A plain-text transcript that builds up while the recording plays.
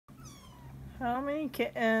How many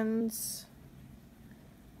kittens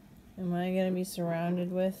am I going to be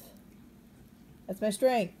surrounded with? That's my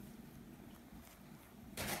strength.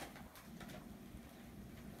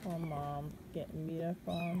 Oh, Mom, getting beat up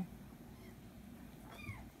on.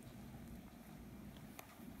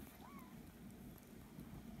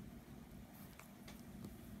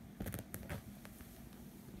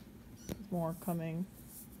 There's more coming.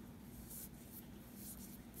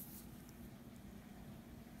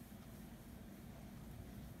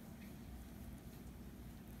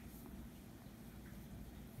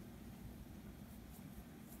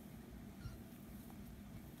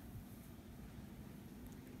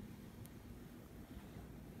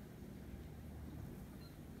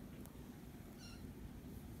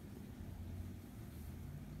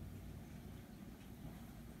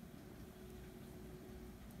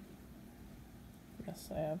 Yes,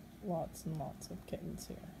 I have lots and lots of kittens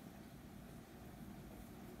here.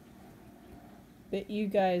 Bet you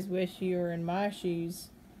guys wish you were in my shoes.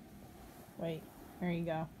 Wait, here you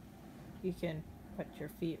go. You can put your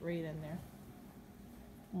feet right in there.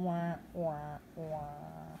 Wah, wah, wah.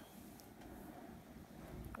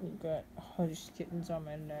 You got hush kittens on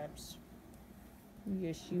my laps.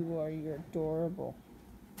 Yes, you are. You're adorable.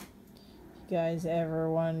 If you guys ever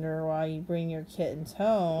wonder why you bring your kittens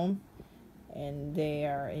home and they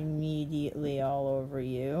are immediately all over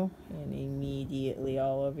you and immediately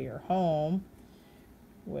all over your home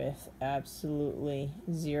with absolutely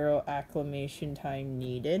zero acclimation time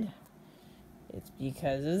needed, it's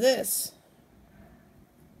because of this.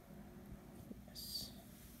 Yes.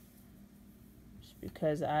 It's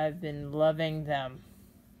because I've been loving them.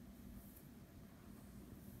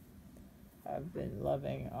 I've been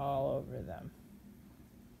loving all over them.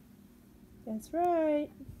 That's right.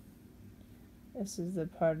 This is the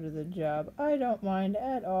part of the job I don't mind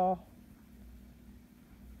at all.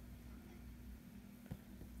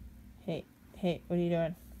 Hey, what are you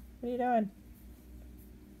doing? What are you doing?